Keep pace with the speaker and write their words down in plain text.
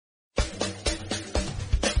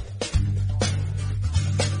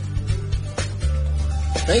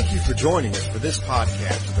Thank you for joining us for this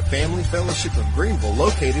podcast of the Family Fellowship of Greenville,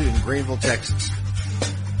 located in Greenville, Texas.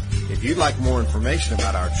 If you'd like more information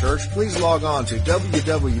about our church, please log on to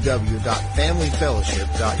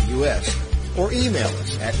www.familyfellowship.us or email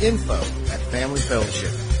us at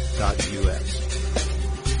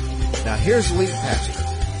info@familyfellowship.us. Now here's the lead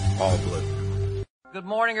pastor, Paul Blue. Good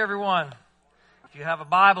morning, everyone. If you have a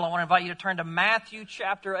Bible, I want to invite you to turn to Matthew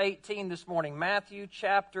chapter 18 this morning. Matthew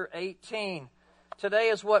chapter 18. Today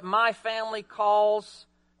is what my family calls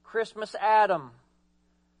Christmas Adam.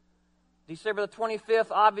 December the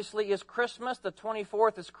 25th obviously is Christmas. The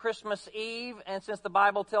 24th is Christmas Eve. And since the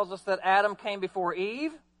Bible tells us that Adam came before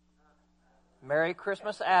Eve, Merry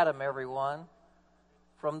Christmas, Adam, everyone,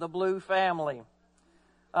 from the Blue family.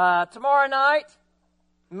 Tomorrow night,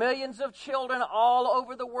 millions of children all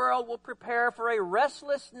over the world will prepare for a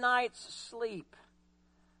restless night's sleep.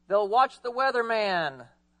 They'll watch the weatherman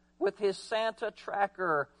with his Santa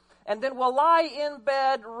tracker, and then will lie in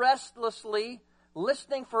bed restlessly,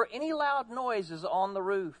 listening for any loud noises on the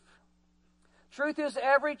roof. Truth is,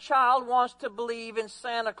 every child wants to believe in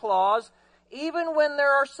Santa Claus, even when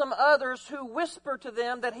there are some others who whisper to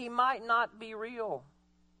them that he might not be real.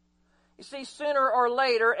 You see, sooner or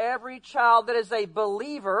later, every child that is a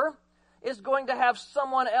believer is going to have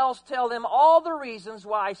someone else tell them all the reasons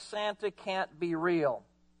why Santa can't be real.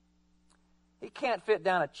 He can't fit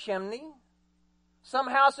down a chimney. Some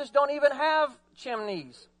houses don't even have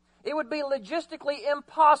chimneys. It would be logistically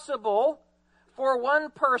impossible for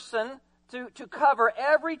one person to cover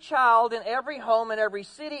every child in every home, in every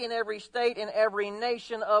city, in every state, in every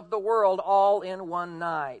nation of the world all in one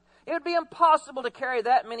night. It would be impossible to carry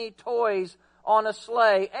that many toys on a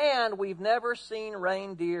sleigh, and we've never seen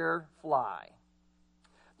reindeer fly.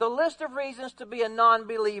 The list of reasons to be a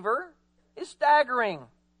non-believer is staggering.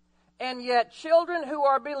 And yet children who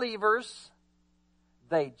are believers,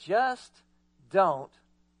 they just don't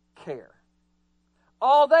care.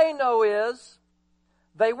 All they know is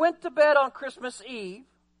they went to bed on Christmas Eve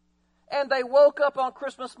and they woke up on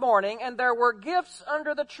Christmas morning and there were gifts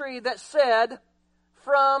under the tree that said,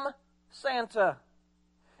 "From Santa."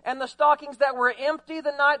 And the stockings that were empty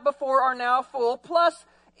the night before are now full. Plus,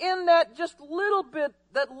 in that little bit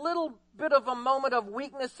of a moment of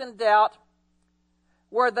weakness and doubt,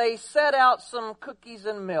 where they set out some cookies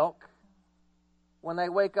and milk, when they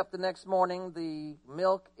wake up the next morning, the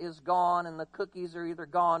milk is gone and the cookies are either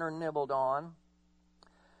gone or nibbled on.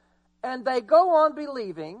 And they go on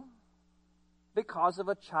believing because of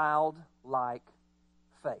a childlike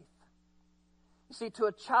faith. You see, to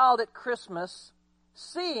a child at Christmas,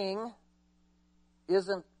 seeing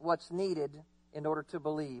isn't what's needed in order to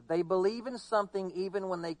believe. They believe in something even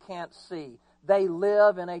when they can't see. They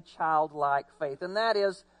live in a childlike faith. And that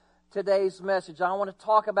is today's message. I want to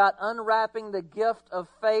talk about unwrapping the gift of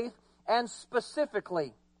faith, and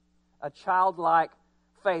specifically a childlike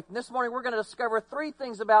faith. And this morning we're going to discover three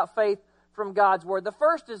things about faith from God's Word. The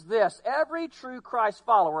first is this: every true Christ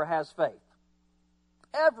follower has faith.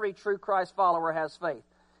 Every true Christ follower has faith.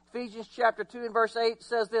 Ephesians chapter 2 and verse 8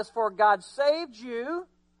 says this: "For God saved you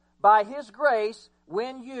by His grace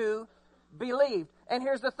when you believed." And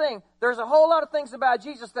here's the thing: there's a whole lot of things about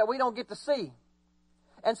Jesus that we don't get to see.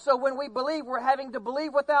 And so when we believe, we're having to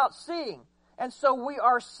believe without seeing. And so we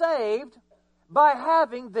are saved by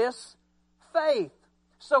having this faith.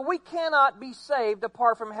 So we cannot be saved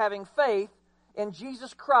apart from having faith in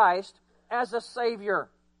Jesus Christ as a Savior.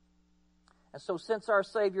 And so since our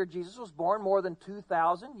Savior Jesus was born more than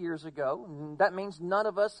 2,000 years ago, that means none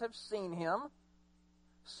of us have seen Him.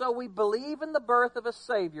 So we believe in the birth of a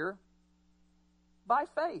Savior by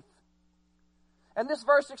faith. And this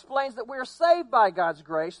verse explains that we are saved by God's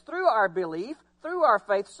grace through our belief, through our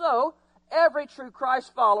faith. So every true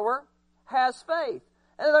Christ follower has faith.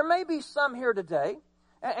 And there may be some here today,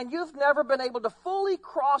 and you've never been able to fully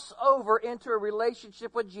cross over into a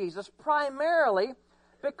relationship with Jesus, primarily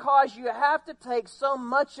because you have to take so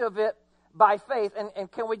much of it by faith. And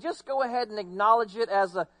can we just go ahead and acknowledge it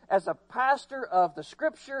as a pastor of the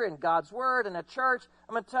Scripture and God's Word and a church?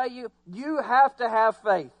 I'm going to tell you, you have to have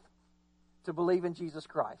faith to believe in Jesus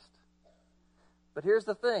Christ. But here's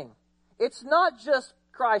the thing: it's not just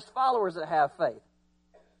Christ followers that have faith.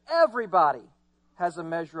 Everybody has a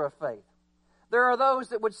measure of faith. There are those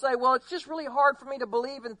that would say, well, it's just really hard for me to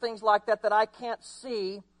believe in things like that I can't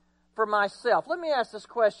see for myself. Let me ask this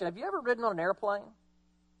question: have you ever ridden on an airplane?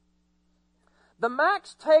 The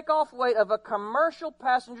max takeoff weight of a commercial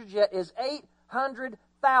passenger jet is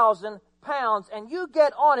 800,000 pounds, and you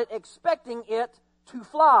get on it expecting it to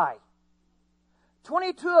fly.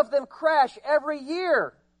 22 of them crash every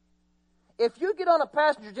year. If you get on a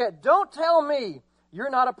passenger jet, don't tell me you're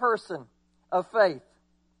not a person of faith.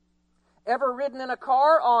 Ever ridden in a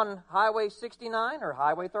car on Highway 69 or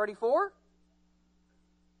Highway 34?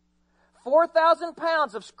 4,000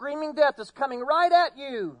 pounds of screaming death is coming right at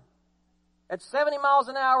you at 70 miles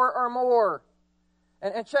an hour or more.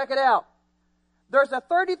 And check it out. There's a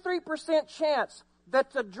 33% chance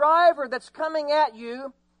that the driver that's coming at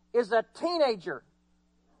you is a teenager.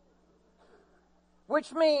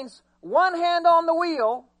 Which means one hand on the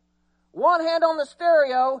wheel, one hand on the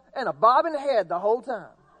stereo, and a bobbing head the whole time.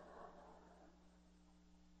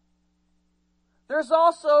 There's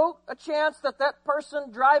also a chance that that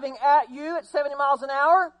person driving at you at 70 miles an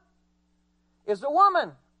hour is a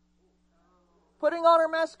woman putting on her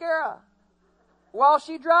mascara while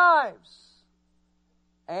she drives.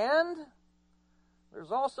 And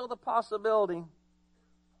there's also the possibility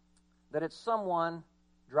that it's someone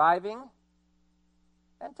driving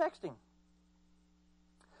and texting.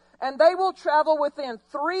 And they will travel within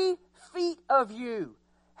 3 feet of you,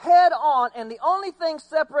 head on, and the only thing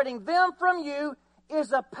separating them from you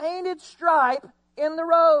is a painted stripe in the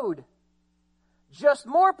road. Just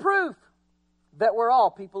more proof that we're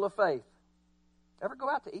all people of faith. Ever go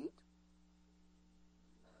out to eat?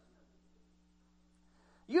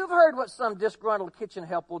 You've heard what some disgruntled kitchen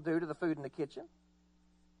help will do to the food in the kitchen.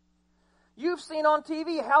 You've seen on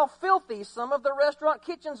TV how filthy some of the restaurant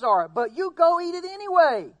kitchens are, but you go eat it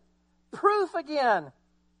anyway. Proof again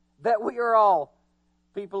that we are all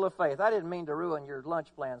people of faith. I didn't mean to ruin your lunch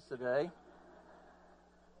plans today.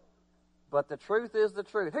 But the truth is the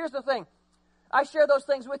truth. Here's the thing. I share those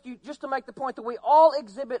things with you just to make the point that we all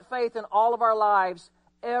exhibit faith in all of our lives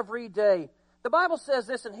every day. The Bible says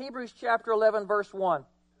this in Hebrews chapter 11, verse 1.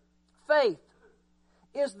 Faith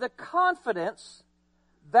is the confidence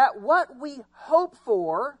that what we hope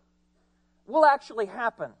for will actually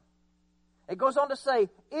happen. It goes on to say,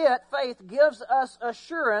 faith, gives us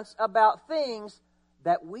assurance about things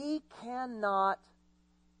that we cannot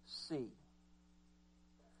see.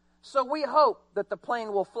 So we hope that the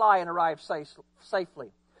plane will fly and arrive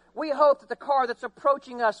safely. We hope that the car that's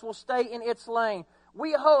approaching us will stay in its lane.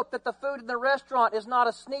 We hope that the food in the restaurant is not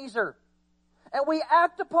a sneezer. And we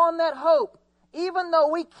act upon that hope, even though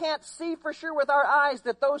we can't see for sure with our eyes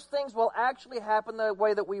that those things will actually happen the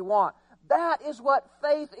way that we want. That is what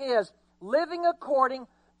faith is, living according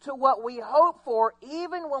to what we hope for,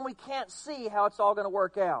 even when we can't see how it's all going to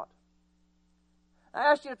work out. I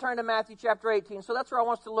asked you to turn to Matthew chapter 18, so that's where I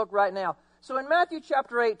want us to look right now. So in Matthew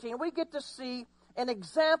chapter 18, we get to see an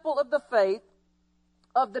example of the faith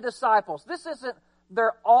of the disciples. This isn't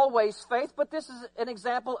their always faith, but this is an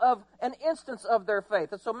example of an instance of their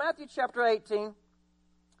faith. And so Matthew chapter 18,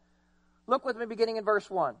 look with me beginning in verse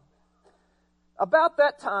 1. About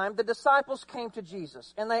that time, the disciples came to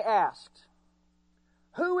Jesus, and they asked,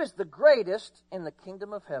 "Who is the greatest in the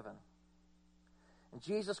kingdom of heaven?" And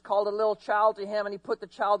Jesus called a little child to him, and he put the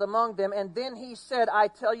child among them. And then he said, "I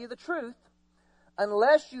tell you the truth,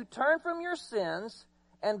 unless you turn from your sins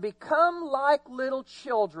and become like little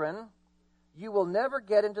children, you will never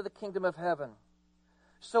get into the kingdom of heaven.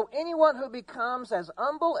 So anyone who becomes as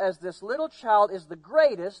humble as this little child is the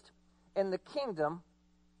greatest in the kingdom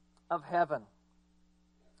of heaven."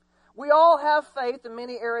 We all have faith in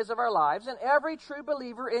many areas of our lives, and every true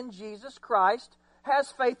believer in Jesus Christ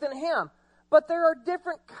has faith in Him. But there are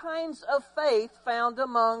different kinds of faith found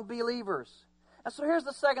among believers. And so here's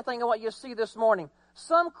the second thing I want you to see this morning.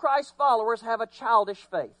 Some Christ followers have a childish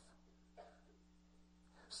faith.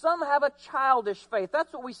 Some have a childish faith.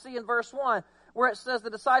 That's what we see in verse 1, where it says the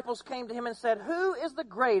disciples came to him and said, "Who is the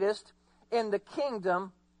greatest in the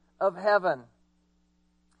kingdom of heaven?"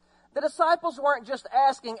 The disciples weren't just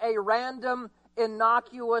asking a random,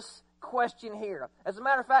 innocuous question here. As a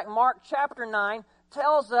matter of fact, Mark chapter 9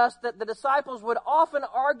 tells us that the disciples would often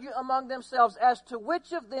argue among themselves as to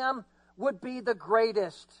which of them would be the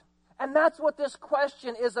greatest. And that's what this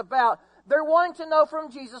question is about. They're wanting to know from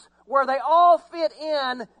Jesus where they all fit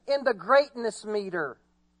in the greatness meter.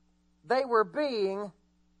 They were being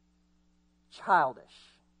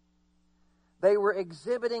childish. They were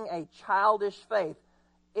exhibiting a childish faith.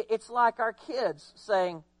 It's like our kids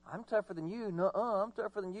saying, "I'm tougher than you. Nuh-uh, I'm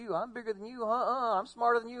tougher than you. I'm bigger than you. I'm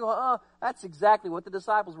smarter than you. That's exactly what the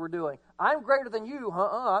disciples were doing. "I'm greater than you.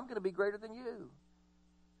 I'm going to be greater than you."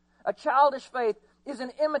 A childish faith is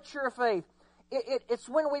an immature faith. It's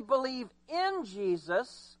when we believe in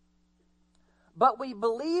Jesus, but we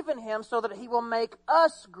believe in Him so that He will make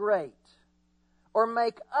us great, or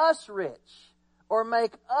make us rich, or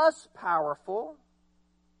make us powerful,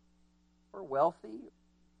 or wealthy,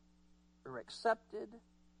 or accepted,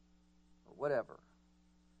 or whatever.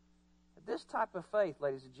 This type of faith,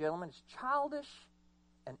 ladies and gentlemen, is childish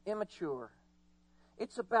and immature.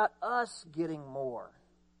 It's about us getting more.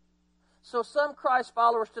 So some Christ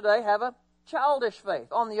followers today have a childish faith.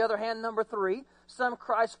 On the other hand, number 3, some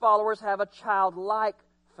Christ followers have a childlike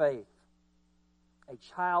faith. A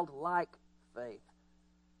childlike faith.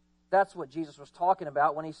 That's what Jesus was talking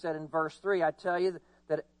about when he said in verse 3, I tell you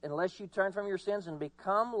that unless you turn from your sins and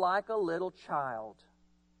become like a little child.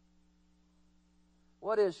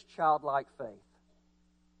 What is childlike faith?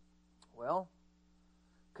 Well,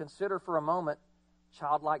 consider for a moment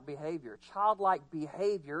childlike behavior. Childlike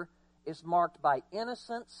behavior is marked by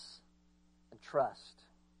innocence and trust.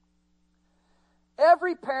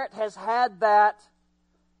 Every parent has had that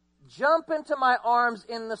jump into my arms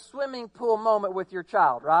in the swimming pool moment with your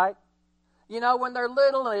child, right? You know, when they're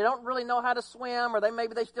little and they don't really know how to swim, or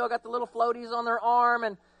maybe they still got the little floaties on their arm,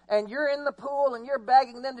 and you're in the pool and you're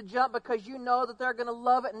begging them to jump because you know that they're going to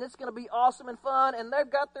love it and it's going to be awesome and fun, and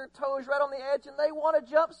they've got their toes right on the edge and they want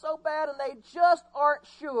to jump so bad, and they just aren't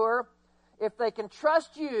sure if they can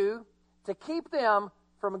trust you to keep them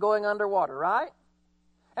from going underwater, right?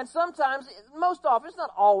 And sometimes, most often, it's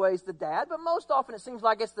not always the dad, but most often it seems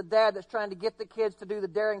like it's the dad that's trying to get the kids to do the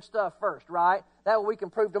daring stuff first, right? That way we can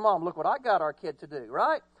prove to mom, look what I got our kid to do,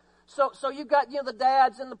 right? So you've got, the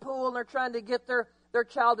dads in the pool, and they're trying to get their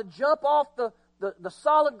child to jump off the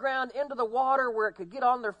solid ground into the water where it could get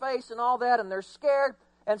on their face and all that, and they're scared.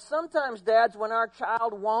 And sometimes, dads, when our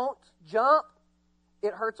child won't jump,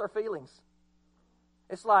 it hurts our feelings.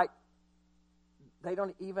 It's like they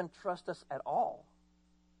don't even trust us at all.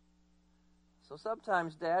 So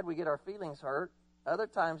sometimes, Dad, we get our feelings hurt. Other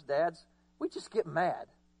times, dads, we just get mad,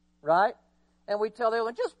 right? And we tell the other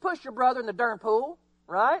one, just push your brother in the darn pool,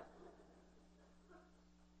 right?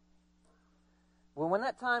 Well, when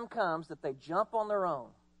that time comes that they jump on their own,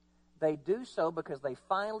 they do so because they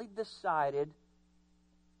finally decided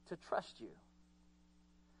to trust you.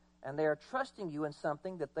 And they are trusting you in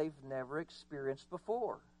something that they've never experienced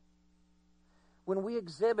before. When we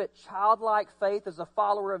exhibit childlike faith as a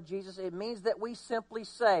follower of Jesus, it means that we simply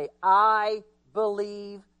say, I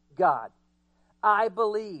believe God. I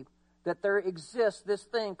believe that there exists this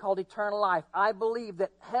thing called eternal life. I believe that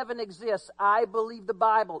heaven exists. I believe the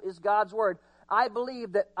Bible is God's Word. I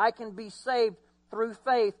believe that I can be saved through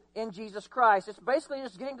faith in Jesus Christ. It's basically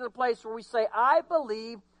just getting to the place where we say, I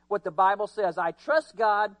believe what the Bible says. I trust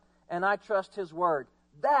God and I trust His Word.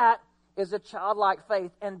 That is a childlike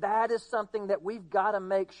faith, and that is something that we've got to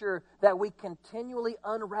make sure that we continually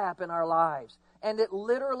unwrap in our lives. And it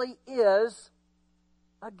literally is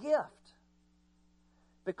a gift.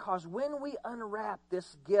 Because when we unwrap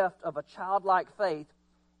this gift of a childlike faith,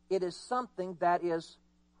 it is something that is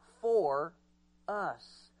for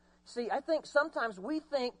us. See, I think sometimes we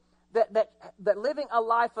think that living a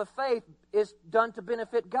life of faith is done to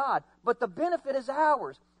benefit God, but the benefit is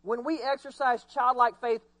ours. When we exercise childlike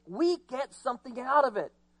faith, we get something out of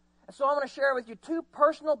it. And so I'm going to share with you 2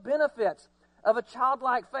 personal benefits of a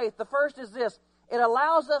childlike faith. The first is this: it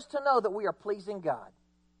allows us to know that we are pleasing God.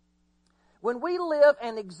 When we live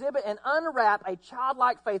and exhibit and unwrap a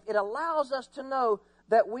childlike faith, it allows us to know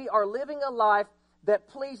that we are living a life that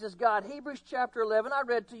pleases God. Hebrews chapter 11, I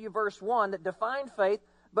read to you verse 1 that defined faith,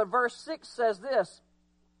 but verse 6 says this: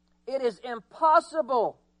 it is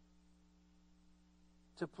impossible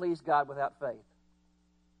to please God without faith.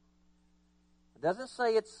 It doesn't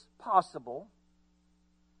say it's possible,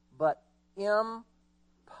 but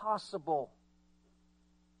impossible.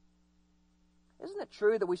 Isn't it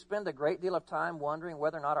true that we spend a great deal of time wondering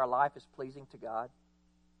whether or not our life is pleasing to God?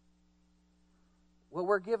 Well,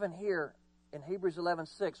 we're given here in Hebrews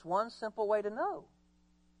 11:6 one simple way to know.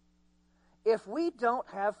 If we don't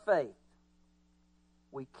have faith,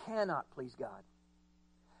 we cannot please God.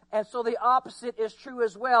 And so the opposite is true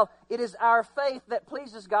as well. It is our faith that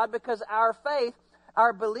pleases God, because our faith,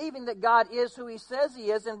 our believing that God is who He says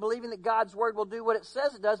He is, and believing that God's Word will do what it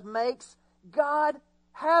says it does, makes God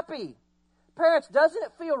happy. Parents, doesn't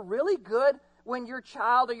it feel really good when your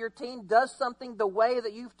child or your teen does something the way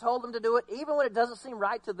that you've told them to do it, even when it doesn't seem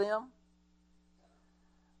right to them?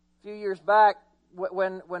 A few years back,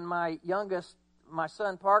 when my youngest, my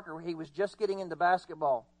son Parker, he was just getting into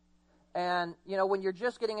basketball. And, when you're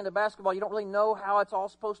just getting into basketball, you don't really know how it's all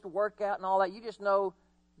supposed to work out and all that. You just know,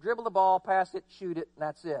 dribble the ball, pass it, shoot it, and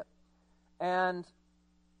that's it. And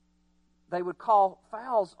they would call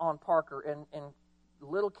fouls on Parker in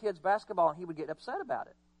little kids' basketball, and he would get upset about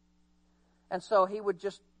it. And so he would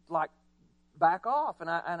just, back off. And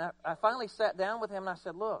I finally sat down with him, and I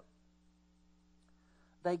said, look,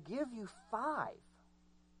 they give you 5.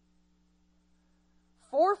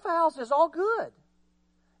 4 fouls is all good.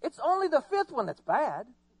 It's only the 5th one that's bad.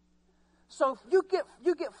 So if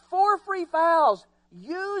you get 4 free fouls.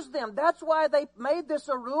 Use them. That's why they made this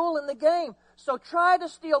a rule in the game. So try to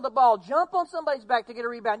steal the ball. Jump on somebody's back to get a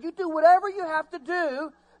rebound. You do whatever you have to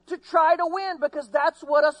do to try to win, because that's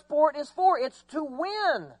what a sport is for. It's to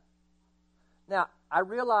win. Now, I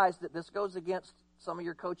realize that this goes against some of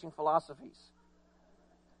your coaching philosophies.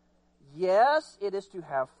 Yes, it is to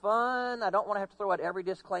have fun. I don't want to have to throw out every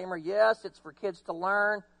disclaimer. Yes, it's for kids to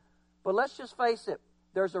learn. But let's just face it.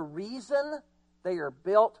 There's a reason they are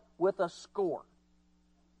built with a score.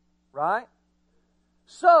 Right?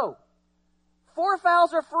 So, 4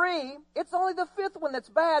 fouls are free. It's only the 5th one that's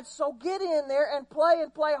bad. So get in there and play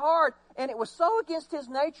hard. And it was so against his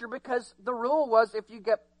nature, because the rule was if you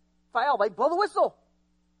get fouled, they blow the whistle.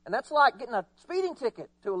 And that's like getting a speeding ticket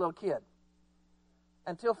to a little kid.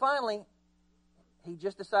 Until finally, he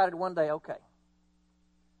just decided one day, okay,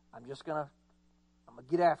 I'm going to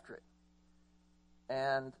get after it.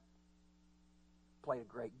 And played a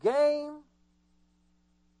great game.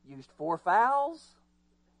 Used 4 fouls,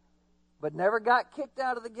 but never got kicked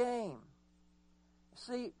out of the game.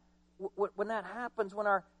 See, when that happens, when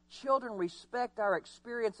our children respect our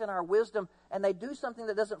experience and our wisdom, and they do something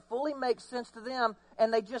that doesn't fully make sense to them,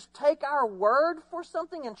 and they just take our word for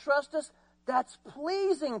something and trust us, that's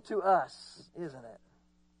pleasing to us, isn't it?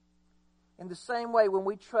 In the same way, when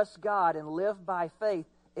we trust God and live by faith,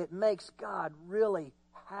 it makes God really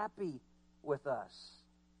happy with us.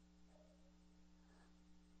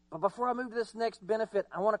 But before I move to this next benefit,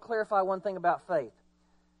 I want to clarify one thing about faith.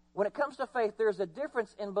 When it comes to faith, there's a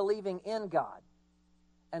difference in believing in God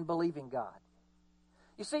and believing God.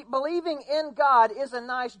 You see, believing in God is a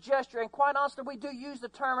nice gesture, and quite honestly, we do use the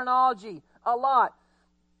terminology a lot.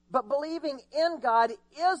 But believing in God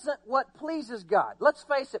isn't what pleases God. Let's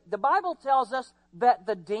face it, the Bible tells us that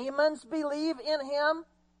the demons believe in Him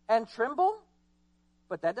and tremble,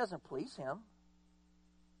 but that doesn't please Him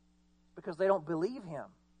because they don't believe Him.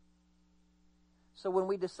 So when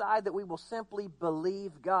we decide that we will simply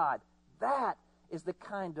believe God, that is the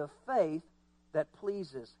kind of faith that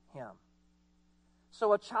pleases Him.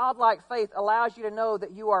 So a childlike faith allows you to know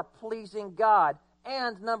that you are pleasing God.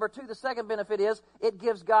 And number 2, the second benefit is it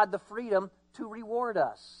gives God the freedom to reward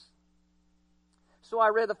us. So I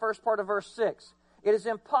read the first part of verse 6. It is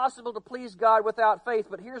impossible to please God without faith,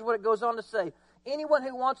 but here's what it goes on to say. Anyone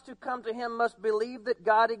who wants to come to Him must believe that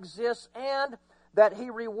God exists and that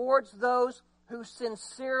He rewards those who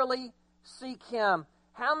sincerely seek Him.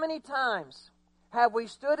 How many times have we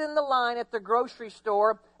stood in the line at the grocery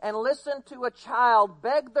store and listened to a child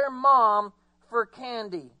beg their mom for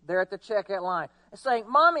candy there at the checkout line, saying,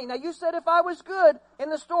 "Mommy, now you said if I was good in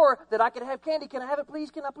the store that I could have candy. Can I have it, please?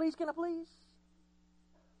 Can I please? Can I please?"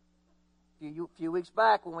 A few weeks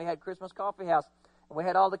back when we had Christmas Coffee House and we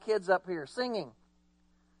had all the kids up here singing.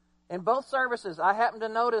 In both services, I happened to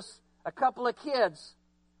notice a couple of kids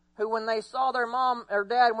who, when they saw their mom or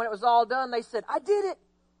dad, when it was all done, they said, "I did it."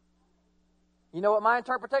 You know what my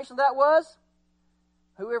interpretation of that was?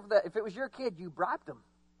 If it was your kid, you bribed them.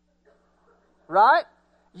 Right?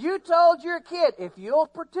 You told your kid, if you'll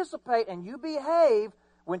participate and you behave,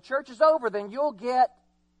 when church is over, then you'll get.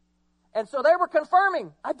 And so they were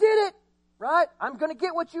confirming, "I did it." Right? "I'm going to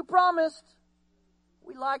get what you promised."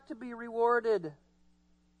 We like to be rewarded.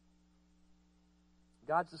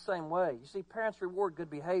 God's the same way. You see, parents reward good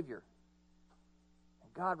behavior.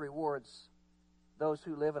 And God rewards those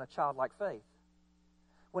who live in a childlike faith.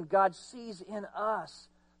 When God sees in us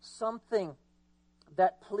something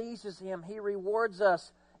that pleases Him, He rewards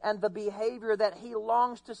us. And the behavior that He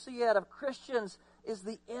longs to see out of Christians is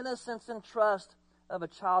the innocence and trust of a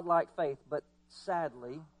childlike faith. But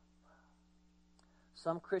sadly,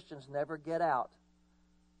 some Christians never get out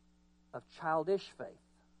of childish faith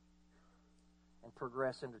and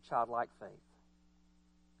progress into childlike faith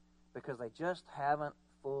because they just haven't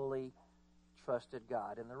fully trusted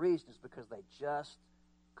God. And the reason is because they just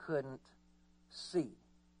couldn't see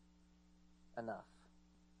enough.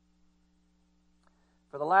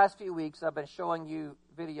 For the last few weeks, I've been showing you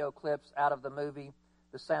video clips out of the movie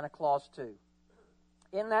The Santa Claus 2.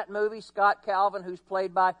 In that movie, Scott Calvin, who's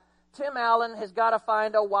played by Tim Allen, has got to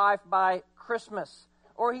find a wife by Christmas,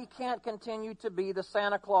 or he can't continue to be the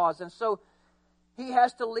Santa Claus. And so he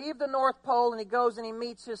has to leave the North Pole, and he goes and he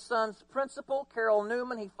meets his son's principal, Carol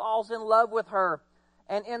Newman. He falls in love with her.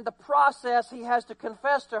 And in the process, he has to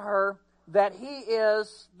confess to her that he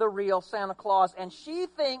is the real Santa Claus. And she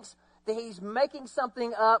thinks that he's making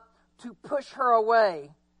something up to push her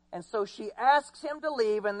away. And so she asks him to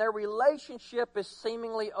leave, and their relationship is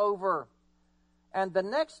seemingly over. And the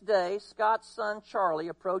next day, Scott's son, Charlie,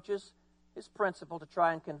 approaches his principal to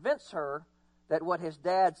try and convince her that what his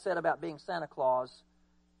dad said about being Santa Claus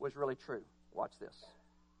was really true. Watch this.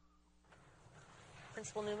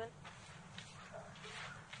 Principal Newman?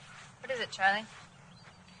 What is it, Charlie?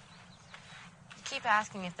 You keep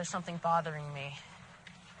asking if there's something bothering me.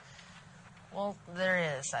 Well,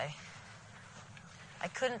 there is. I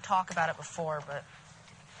couldn't talk about it before, but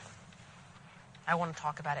I want to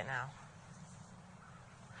talk about it now.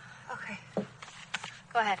 Okay.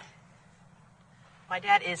 Go ahead. My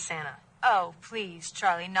dad is Santa. Oh, please,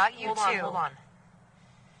 Charlie, not you too. Hold on.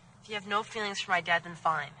 If you have no feelings for my dad, then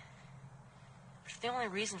fine. But if the only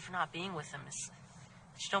reason for not being with him is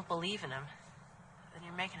that you don't believe in him, then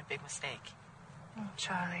you're making a big mistake. Oh,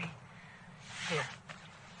 Charlie. Here.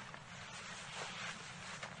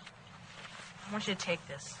 I want you to take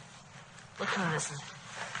this. Look into this and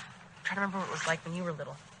try to remember what it was like when you were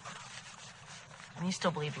little. And you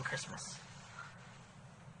still believed in Christmas.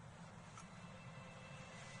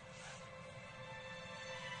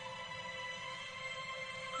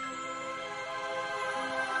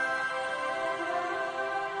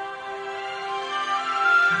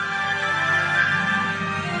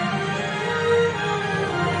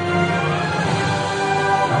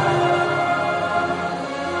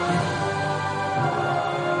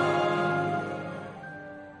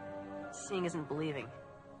 Seeing isn't believing.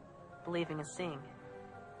 Believing is seeing.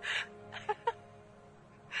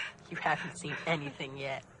 You haven't seen anything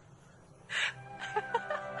yet.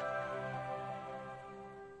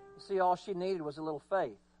 You see, all she needed was a little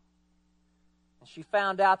faith. And she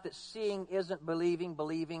found out that seeing isn't believing,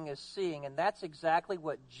 believing is seeing. And that's exactly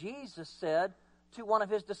what Jesus said to one of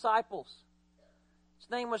his disciples. His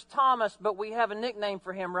name was Thomas, but we have a nickname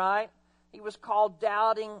for him, right? He was called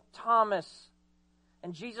Doubting Thomas.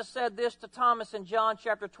 And Jesus said this to Thomas in John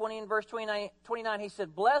chapter 20 and verse 29. He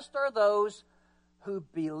said, "Blessed are those who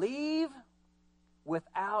believe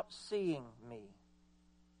without seeing me."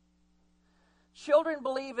 Children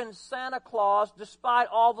believe in Santa Claus despite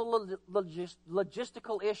all the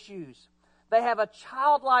logistical issues. They have a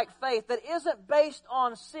childlike faith that isn't based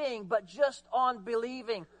on seeing, but just on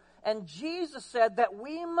believing. And Jesus said that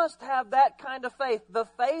we must have that kind of faith, the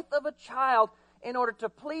faith of a child, in order to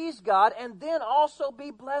please God and then also be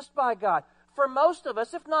blessed by God. For most of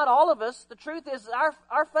us, if not all of us, the truth is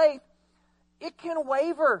our faith, it can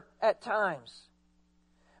waver at times.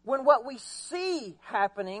 When what we see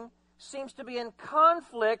happening seems to be in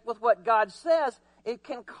conflict with what God says, it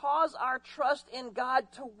can cause our trust in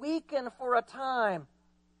God to weaken for a time.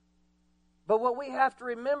 But what we have to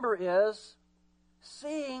remember is,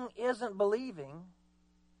 seeing isn't believing.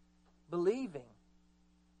 Believing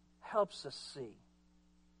helps us see.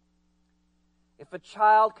 If a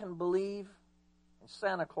child can believe in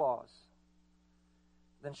Santa Claus,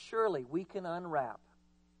 then surely we can unwrap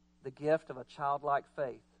the gift of a childlike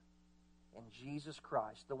faith in Jesus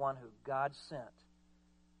Christ, the one who God sent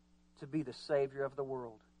to be the Savior of the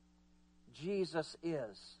world. Jesus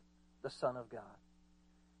is the Son of God.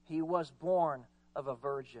 He was born of a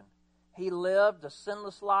virgin. He lived a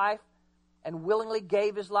sinless life and willingly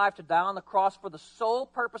gave his life to die on the cross for the sole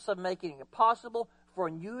purpose of making it possible for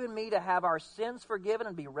you and me to have our sins forgiven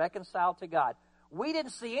and be reconciled to God. We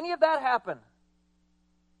didn't see any of that happen.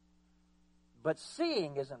 But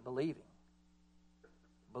seeing isn't believing.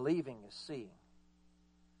 Believing is seeing.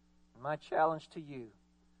 And my challenge to you,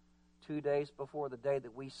 2 days before the day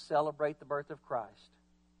that we celebrate the birth of Christ,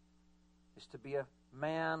 is to be a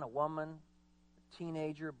man, a woman, a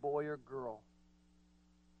teenager, boy or girl,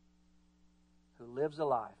 who lives a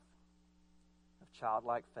life of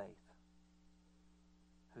childlike faith,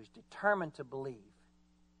 who's determined to believe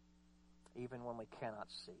even when we cannot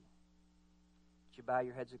see. Would you bow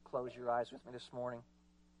your heads and close your eyes with me this morning?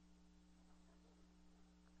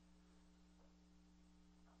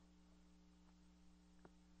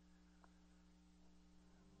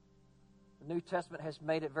 The New Testament has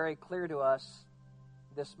made it very clear to us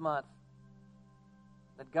this month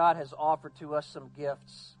that God has offered to us some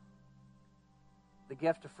gifts. The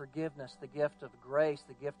gift of forgiveness, the gift of grace,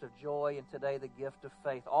 the gift of joy, and today the gift of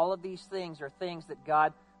faith. All of these things are things that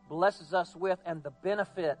God blesses us with, and the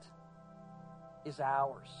benefit is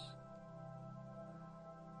ours.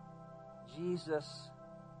 Jesus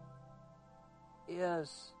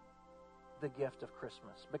is the gift of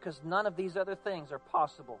Christmas, because none of these other things are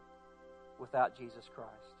possible without Jesus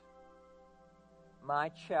Christ. My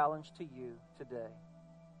challenge to you today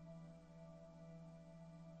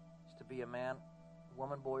is to be a man,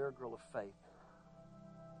 woman, boy, or girl of faith.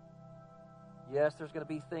 Yes, there's going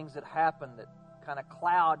to be things that happen that kind of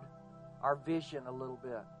cloud our vision a little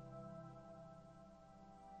bit.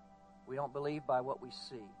 We don't believe by what we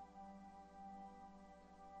see.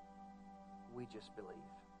 we just believe.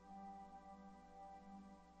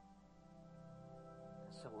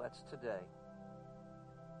 So let's today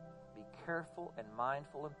be careful and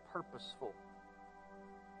mindful and purposeful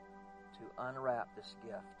to unwrap this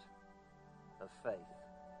gift of faith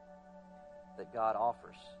that God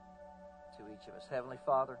offers to each of us. Heavenly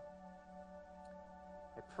Father,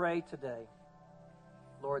 I pray today,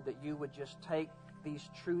 Lord, that you would just take these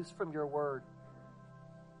truths from your word.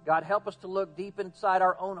 God, help us to look deep inside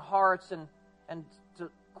our own hearts and to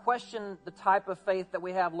question the type of faith that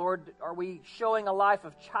we have. Lord, are we showing a life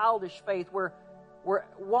of childish faith where we're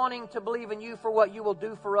wanting to believe in you for what you will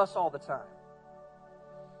do for us all the time?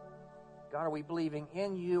 God, are we believing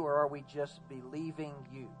in you or are we just believing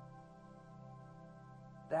you?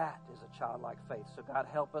 That is a childlike faith. So God,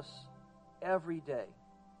 help us every day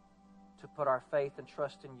to put our faith and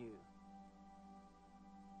trust in you,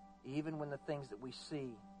 even when the things that we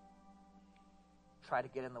see try to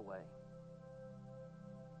get in the way.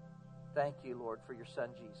 Thank you, Lord, for your Son,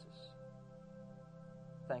 Jesus.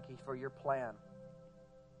 Thank you for your plan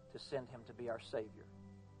to send him to be our Savior.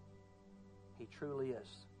 He truly is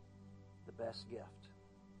the best gift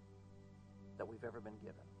that we've ever been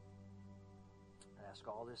given. I ask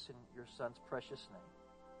all this in your Son's precious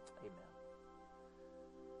name. Amen.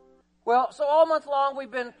 Well, so all month long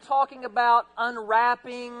we've been talking about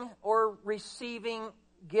unwrapping or receiving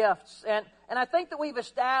gifts. And I think that we've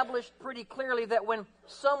established pretty clearly that when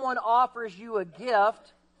someone offers you a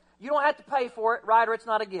gift, you don't have to pay for it, right, or it's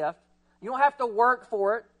not a gift. You don't have to work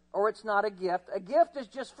for it, or it's not a gift. A gift is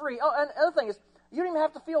just free. Oh, and the other thing is, you don't even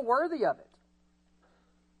have to feel worthy of it.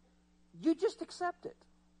 You just accept it.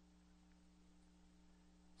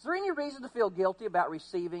 Is there any reason to feel guilty about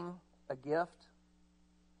receiving a gift?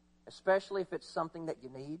 Especially if it's something that you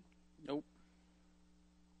need? Nope.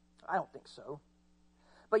 I don't think so.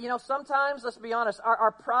 But sometimes, let's be honest,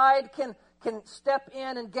 our pride can step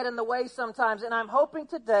in and get in the way sometimes. And I'm hoping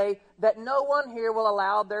today that no one here will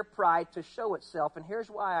allow their pride to show itself. And here's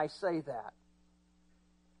why I say that.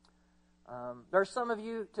 There's some of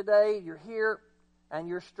you today, you're here and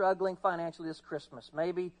you're struggling financially this Christmas.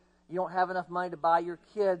 Maybe you don't have enough money to buy your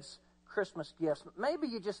kids Christmas gifts. Maybe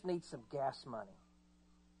you just need some gas money.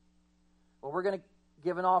 Well, we're going to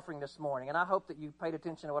give an offering this morning, and I hope that you paid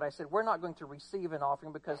attention to what I said. We're not going to receive an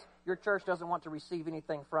offering because your church doesn't want to receive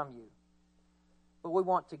anything from you. But we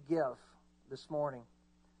want to give this morning.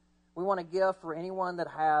 We want to give for anyone that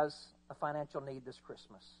has a financial need this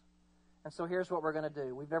Christmas. And so here's what we're going to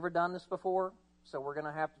do. We've never done this before, so we're going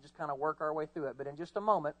to have to just kind of work our way through it. But in just a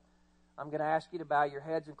moment, I'm going to ask you to bow your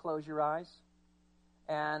heads and close your eyes.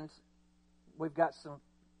 And we've got some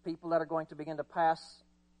people that are going to begin to pass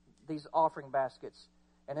these offering baskets.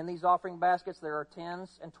 And in these offering baskets, there are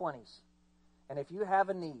 10s and 20s. And if you have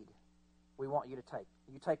a need, we want you to take.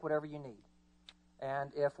 You take whatever you need.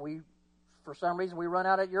 And if for some reason, we run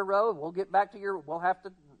out at your row, we'll get back to we'll have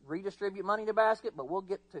to redistribute money in the basket, but we'll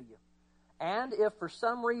get to you. And if for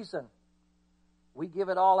some reason we give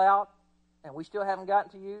it all out and we still haven't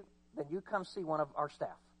gotten to you, then you come see one of our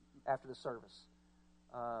staff after the service.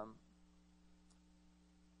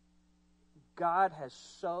 God has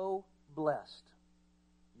so blessed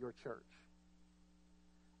your church.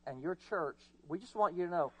 And your church, we just want you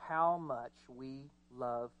to know how much we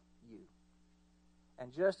love you.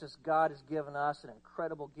 And just as God has given us an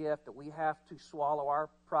incredible gift that we have to swallow our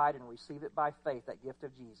pride and receive it by faith, that gift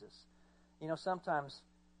of Jesus. Sometimes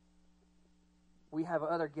we have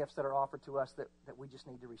other gifts that are offered to us that we just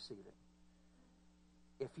need to receive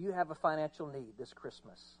it. If you have a financial need this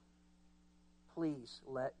Christmas, please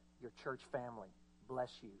let your church family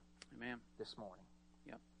bless you. Amen. This morning.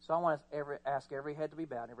 Yep. So I want to ask every head to be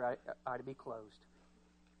bowed and every eye to be closed.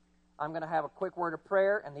 I'm going to have a quick word of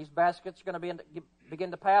prayer, and these baskets are going to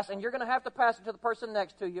begin to pass, and you're going to have to pass it to the person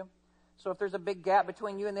next to you. So if there's a big gap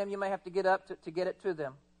between you and them, you may have to get up to get it to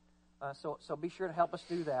them. So be sure to help us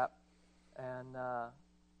do that. And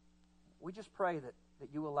we just pray that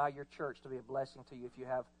you allow your church to be a blessing to you if you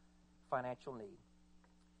have financial need.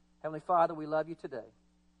 Heavenly Father, we love you today.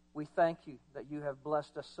 We thank you that you have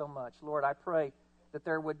blessed us so much. Lord, I pray that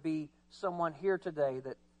there would be someone here today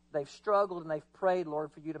that they've struggled and they've prayed,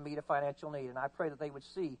 Lord, for you to meet a financial need. And I pray that they would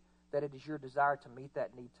see that it is your desire to meet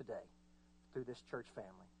that need today through this church family.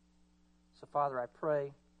 So, Father, I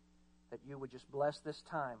pray that you would just bless this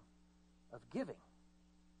time of giving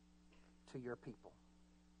to your people.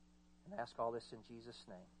 And ask all this in Jesus'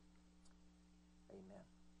 name. Amen.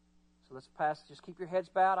 So let's pass. Just keep your heads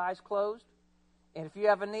bowed, eyes closed. And if you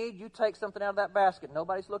have a need, you take something out of that basket.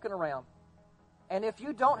 Nobody's looking around. And if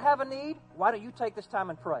you don't have a need, why don't you take this time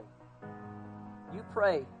and pray? You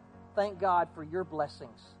pray. Thank God for your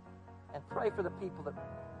blessings. And pray for the people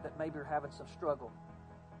that maybe are having some struggle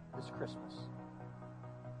this Christmas.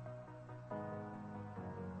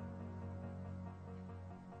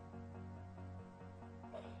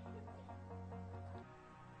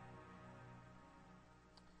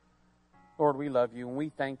 Lord, we love you, and we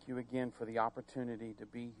thank you again for the opportunity to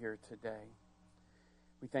be here today.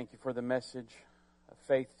 We thank you for the message of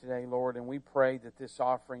faith today, Lord, and we pray that this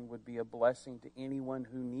offering would be a blessing to anyone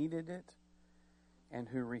who needed it and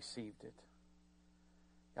who received it.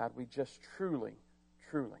 God, we just truly,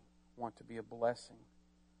 truly want to be a blessing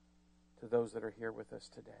to those that are here with us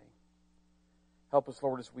today. Help us,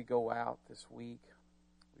 Lord, as we go out this week.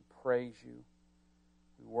 We praise you.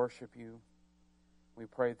 We worship you. We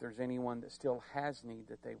pray if there's anyone that still has need,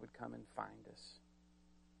 that they would come and find us.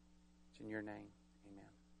 It's in your name.